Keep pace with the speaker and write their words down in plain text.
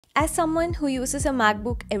As someone who uses a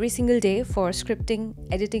MacBook every single day for scripting,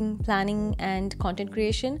 editing, planning, and content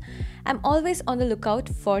creation, I'm always on the lookout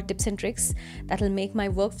for tips and tricks that'll make my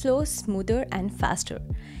workflow smoother and faster.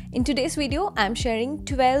 In today's video, I'm sharing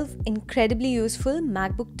 12 incredibly useful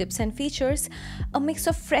MacBook tips and features, a mix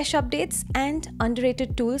of fresh updates and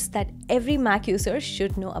underrated tools that every Mac user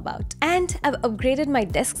should know about. And I've upgraded my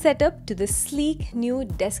desk setup to this sleek new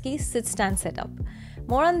Desky sit stand setup.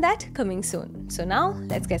 More on that coming soon. So now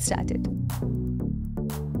let's get started.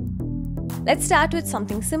 Let's start with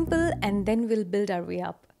something simple and then we'll build our way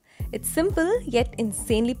up. It's simple yet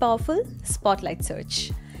insanely powerful: Spotlight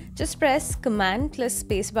Search. Just press Command plus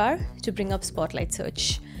Spacebar to bring up Spotlight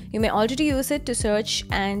Search. You may already use it to search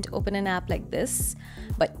and open an app like this.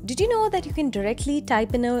 But did you know that you can directly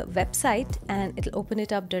type in a website and it'll open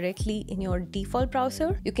it up directly in your default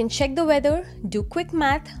browser? You can check the weather, do quick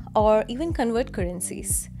math, or even convert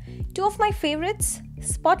currencies. Two of my favorites: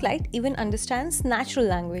 Spotlight even understands natural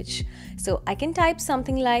language. So I can type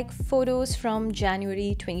something like photos from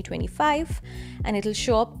January 2025 and it'll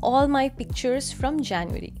show up all my pictures from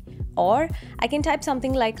January. Or I can type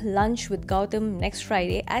something like lunch with Gautam next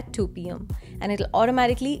Friday at 2 p.m. and it'll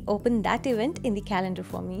automatically open that event in the calendar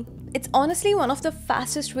for me. It's honestly one of the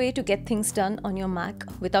fastest way to get things done on your Mac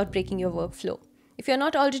without breaking your workflow. If you're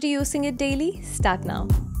not already using it daily, start now.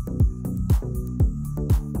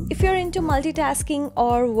 If you're into multitasking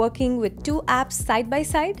or working with two apps side by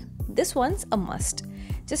side, this one's a must.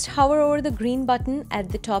 Just hover over the green button at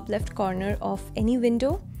the top left corner of any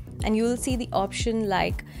window and you will see the option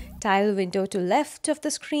like tile window to left of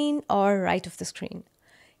the screen or right of the screen.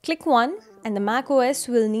 Click one and the macOS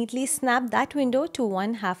will neatly snap that window to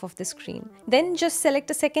one half of the screen. Then just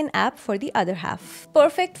select a second app for the other half.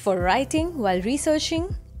 Perfect for writing while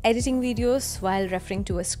researching, editing videos while referring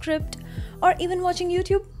to a script, or even watching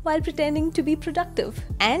YouTube while pretending to be productive.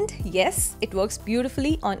 And yes, it works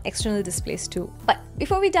beautifully on external displays too. But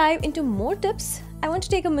before we dive into more tips, I want to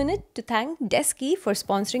take a minute to thank Desky for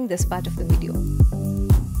sponsoring this part of the video.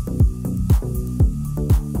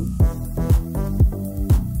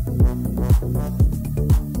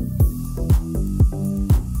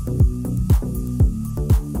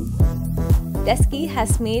 Desky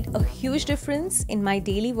has made a huge difference in my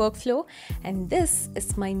daily workflow, and this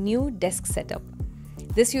is my new desk setup.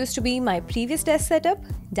 This used to be my previous desk setup: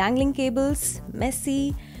 dangling cables,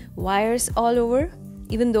 messy, wires all over.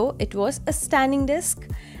 Even though it was a standing desk,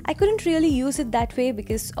 I couldn't really use it that way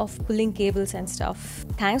because of pulling cables and stuff.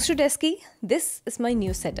 Thanks to Desky, this is my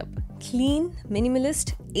new setup. Clean,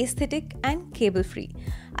 minimalist, aesthetic, and cable-free.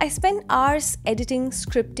 I spend hours editing,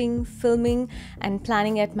 scripting, filming, and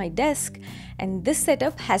planning at my desk, and this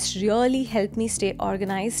setup has really helped me stay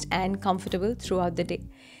organized and comfortable throughout the day.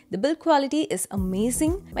 The build quality is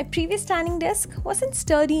amazing. My previous standing desk wasn't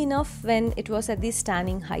sturdy enough when it was at the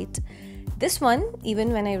standing height. This one,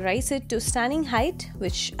 even when I raise it to standing height,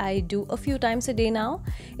 which I do a few times a day now,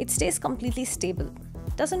 it stays completely stable.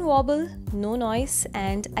 Doesn't wobble, no noise,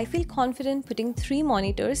 and I feel confident putting 3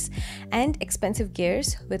 monitors and expensive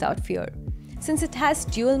gears without fear. Since it has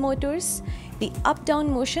dual motors, the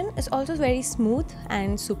up-down motion is also very smooth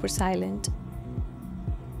and super silent.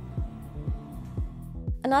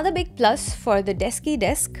 Another big plus for the Desky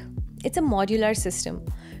Desk, it's a modular system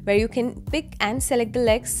where you can pick and select the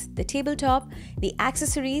legs, the tabletop, the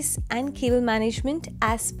accessories, and cable management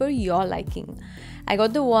as per your liking. I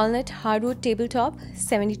got the walnut hardwood tabletop,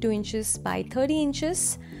 72 inches by 30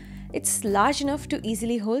 inches. It's large enough to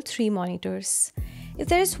easily hold 3 monitors. If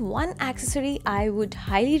there is one accessory I would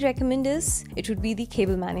highly recommend it would be the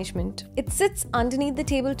cable management. It sits underneath the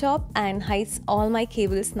tabletop and hides all my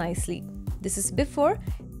cables nicely. This is before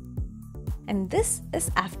and this is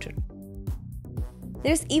after.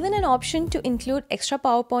 There is even an option to include extra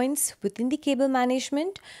power points within the cable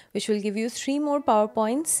management, which will give you 3 more power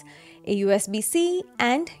points, a USB-C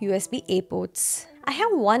and USB-A ports. I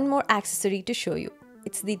have one more accessory to show you.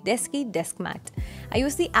 It's the Desky Desk Mat. I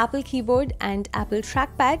use the Apple keyboard and Apple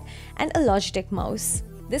trackpad and a Logitech mouse.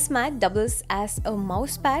 This mat doubles as a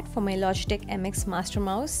mouse pad for my Logitech MX Master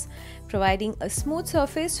Mouse, providing a smooth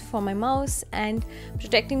surface for my mouse and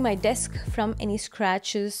protecting my desk from any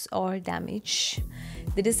scratches or damage.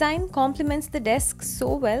 The design complements the desk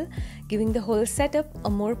so well, giving the whole setup a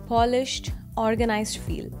more polished, organized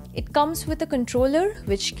feel. It comes with a controller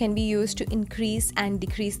which can be used to increase and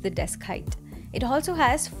decrease the desk height. It also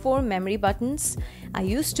has 4 memory buttons. I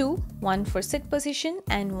use 2, one for sit position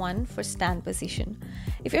and one for stand position.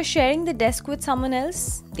 If you're sharing the desk with someone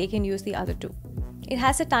else, they can use the other 2. It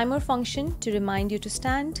has a timer function to remind you to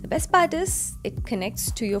stand. The best part is it connects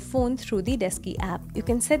to your phone through the Desky app. You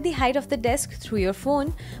can set the height of the desk through your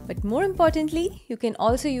phone, but more importantly, you can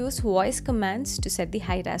also use voice commands to set the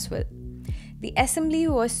height as well. The assembly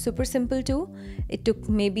was super simple too. It took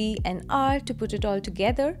maybe an hour to put it all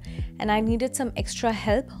together, and I needed some extra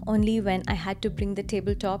help only when I had to bring the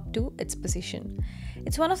tabletop to its position.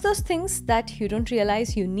 It's one of those things that you don't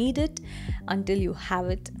realize you need it until you have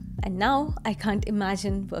it. And now I can't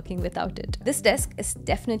imagine working without it. This desk is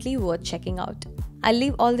definitely worth checking out. I'll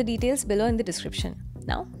leave all the details below in the description.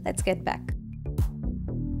 Now let's get back.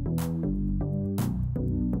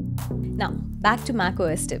 Now back to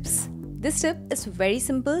macOS tips. This tip is very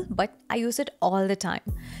simple, but I use it all the time.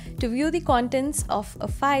 To view the contents of a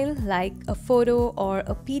file like a photo or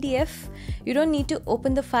a PDF, you don't need to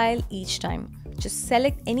open the file each time. Just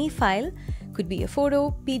select any file, could be a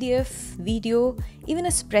photo, PDF, video, even a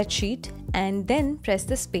spreadsheet, and then press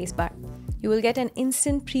the spacebar. You will get an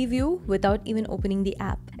instant preview without even opening the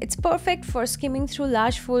app. It's perfect for skimming through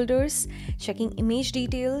large folders, checking image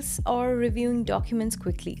details, or reviewing documents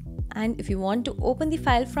quickly. And if you want to open the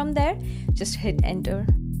file from there, just hit enter.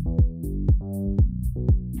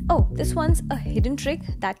 Oh, this one's a hidden trick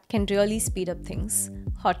that can really speed up things.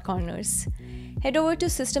 Hot corners. Head over to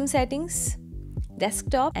System Settings,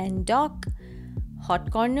 Desktop and Dock, Hot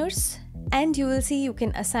Corners, and you will see you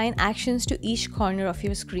can assign actions to each corner of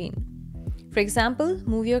your screen. For example,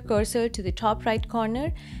 move your cursor to the top right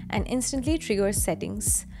corner and instantly trigger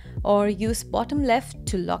settings, or use bottom left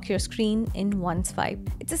to lock your screen in one swipe.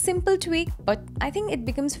 It's a simple tweak, but I think it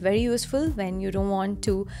becomes very useful when you don't want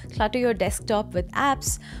to clutter your desktop with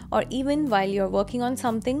apps, or even while you're working on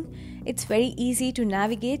something. It's very easy to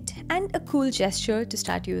navigate and a cool gesture to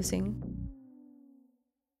start using.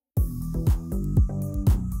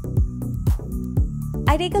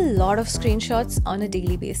 I take a lot of screenshots on a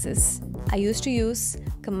daily basis. I used to use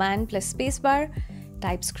Command plus spacebar,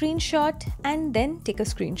 type screenshot, and then take a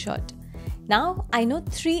screenshot. Now I know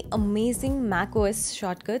 3 amazing macOS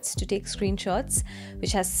shortcuts to take screenshots,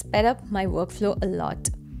 which has sped up my workflow a lot.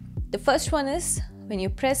 The first one is when you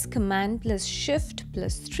press Command plus Shift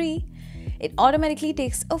plus 3, it automatically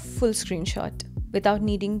takes a full screenshot without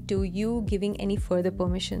needing to you giving any further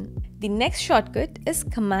permission. The next shortcut is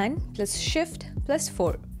Command plus Shift plus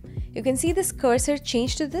 4. You can see this cursor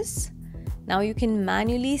change to this. Now you can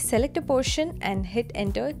manually select a portion and hit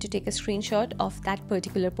enter to take a screenshot of that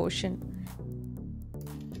particular portion.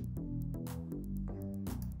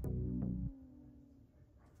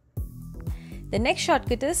 The next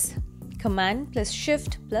shortcut is Command plus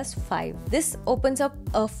Shift plus 5. This opens up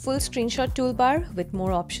a full screenshot toolbar with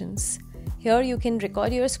more options. Here you can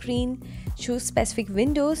record your screen, choose specific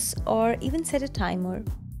windows, or even set a timer.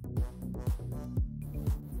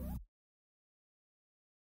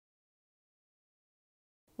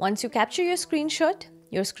 Once you capture your screenshot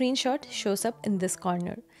shows up in this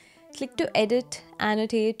corner. Click to edit,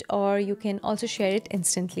 annotate, or you can also share it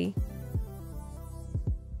instantly.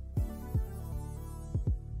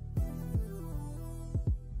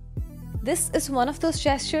 This is one of those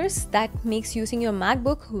gestures that makes using your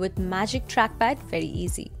MacBook with Magic Trackpad very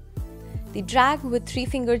easy. The drag with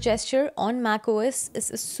 3-finger gesture on macOS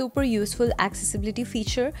is a super useful accessibility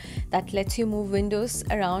feature that lets you move windows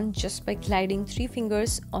around just by gliding 3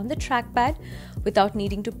 fingers on the trackpad without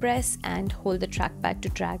needing to press and hold the trackpad to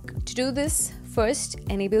drag. To do this, first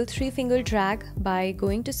enable 3-finger drag by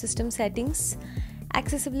going to System Settings,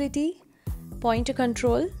 Accessibility, Pointer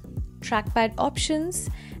Control, Trackpad Options,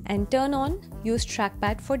 and turn on Use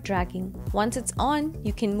Trackpad for dragging. Once it's on,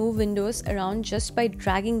 you can move windows around just by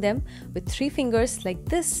dragging them with 3 fingers like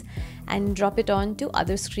this and drop it on to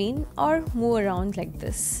other screen or move around like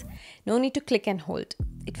this. No need to click and hold.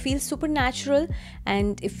 It feels super natural,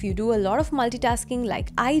 and if you do a lot of multitasking like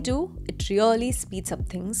I do, it really speeds up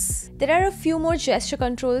things. There are a few more gesture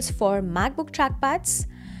controls for MacBook trackpads.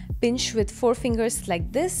 Pinch with 4 fingers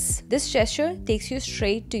like this. This gesture takes you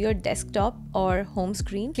straight to your desktop or home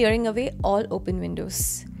screen, clearing away all open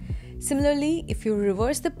windows. Similarly, if you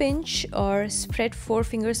reverse the pinch or spread 4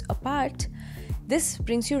 fingers apart, this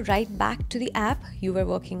brings you right back to the app you were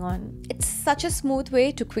working on. It's such a smooth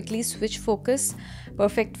way to quickly switch focus,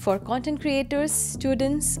 perfect for content creators,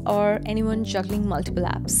 students, or anyone juggling multiple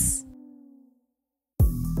apps.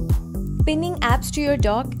 Pinning apps to your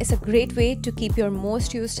dock is a great way to keep your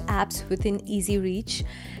most used apps within easy reach.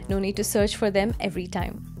 No need to search for them every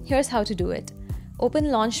time. Here's how to do it. Open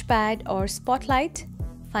Launchpad or Spotlight,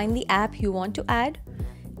 find the app you want to add,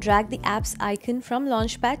 drag the app's icon from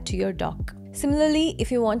Launchpad to your dock. Similarly,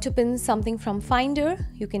 if you want to pin something from Finder,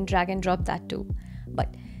 you can drag and drop that too.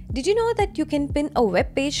 But Did you know that you can pin a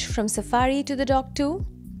web page from Safari to the dock too?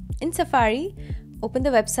 In Safari, open the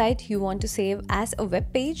website you want to save as a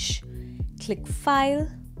web page, click File,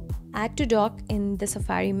 Add to Dock in the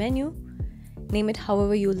Safari menu, name it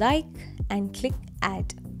however you like, and click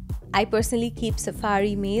Add. I personally keep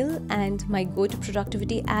Safari Mail and my go-to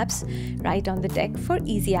productivity apps right on the deck for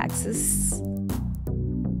easy access.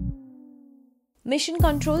 Mission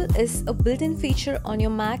Control is a built-in feature on your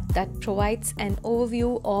Mac that provides an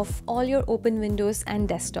overview of all your open windows and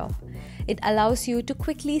desktop. It allows you to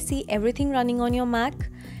quickly see everything running on your Mac,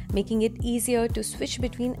 making it easier to switch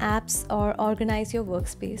between apps or organize your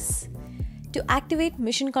workspace. To activate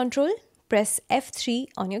Mission Control, press F3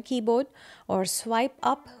 on your keyboard or swipe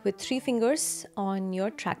up with 3 fingers on your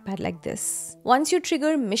trackpad like this. Once you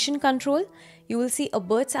trigger Mission Control, you will see a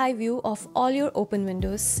bird's eye view of all your open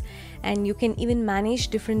windows, and you can even manage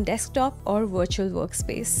different desktop or virtual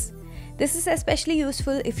workspace. This is especially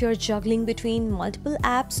useful if you're juggling between multiple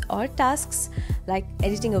apps or tasks like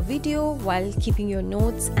editing a video while keeping your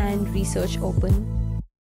notes and research open.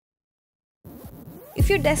 If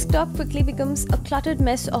your desktop quickly becomes a cluttered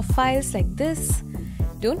mess of files like this,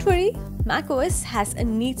 don't worry, macOS has a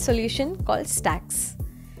neat solution called Stacks.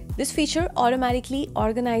 This feature automatically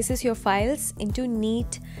organizes your files into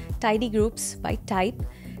neat, tidy groups by type,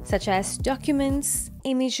 such as documents,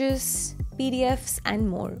 images, PDFs, and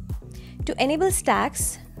more. To enable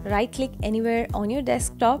Stacks, right-click anywhere on your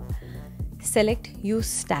desktop, select Use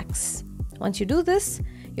Stacks. Once you do this,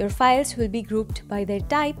 your files will be grouped by their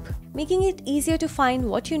type, making it easier to find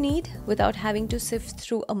what you need without having to sift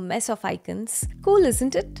through a mess of icons. Cool,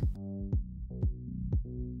 isn't it?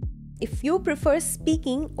 If you prefer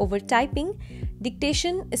speaking over typing,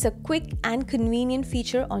 dictation is a quick and convenient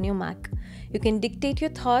feature on your Mac. You can dictate your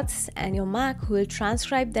thoughts and your Mac will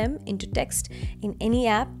transcribe them into text in any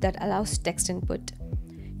app that allows text input.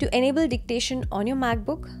 To enable dictation on your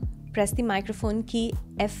MacBook, press the microphone key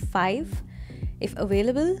F5 if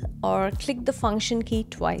available, or click the function key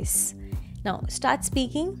twice. Now start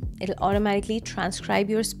speaking, it'll automatically transcribe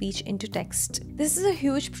your speech into text. This is a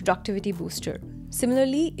huge productivity booster.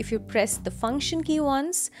 Similarly, if you press the function key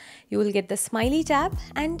once, you will get the smiley tab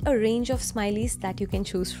and a range of smileys that you can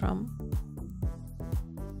choose from.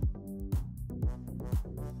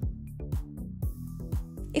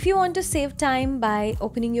 If you want to save time by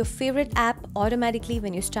opening your favorite app automatically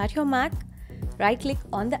when you start your Mac, right-click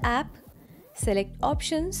on the app, select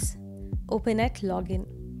Options, open at Login.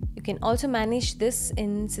 You can also manage this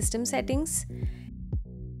in System Settings,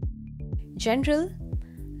 General,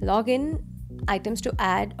 Login, Items to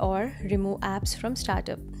add or remove apps from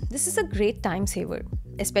startup. This is a great time saver,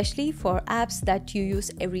 especially for apps that you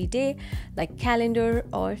use every day like Calendar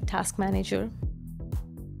or Task Manager.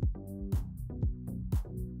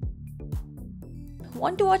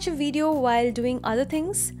 Want to watch a video while doing other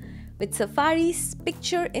things? With Safari's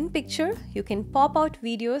Picture-in-Picture, you can pop out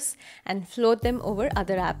videos and float them over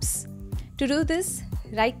other apps. To do this,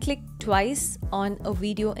 right-click twice on a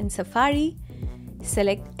video in Safari,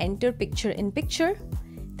 select Enter Picture-in-Picture.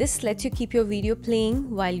 This lets you keep your video playing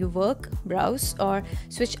while you work, browse, or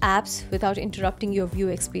switch apps without interrupting your view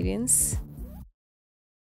experience.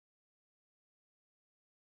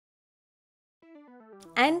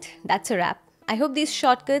 And that's a wrap. I hope these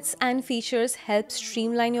shortcuts and features help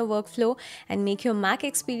streamline your workflow and make your Mac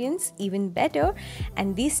experience even better,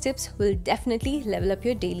 and these tips will definitely level up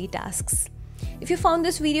your daily tasks. If you found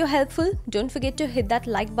this video helpful, don't forget to hit that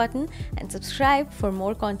like button and subscribe for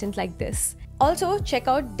more content like this. Also, check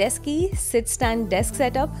out Desky Sit-Stand Desk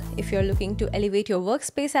Setup if you're looking to elevate your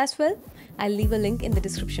workspace as well. I'll leave a link in the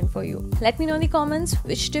description for you. Let me know in the comments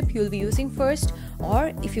which tip you'll be using first,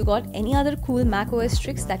 or if you got any other cool macOS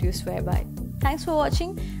tricks that you swear by. Thanks for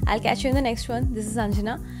watching. I'll catch you in the next one. This is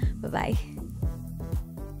Anjana. Bye-bye.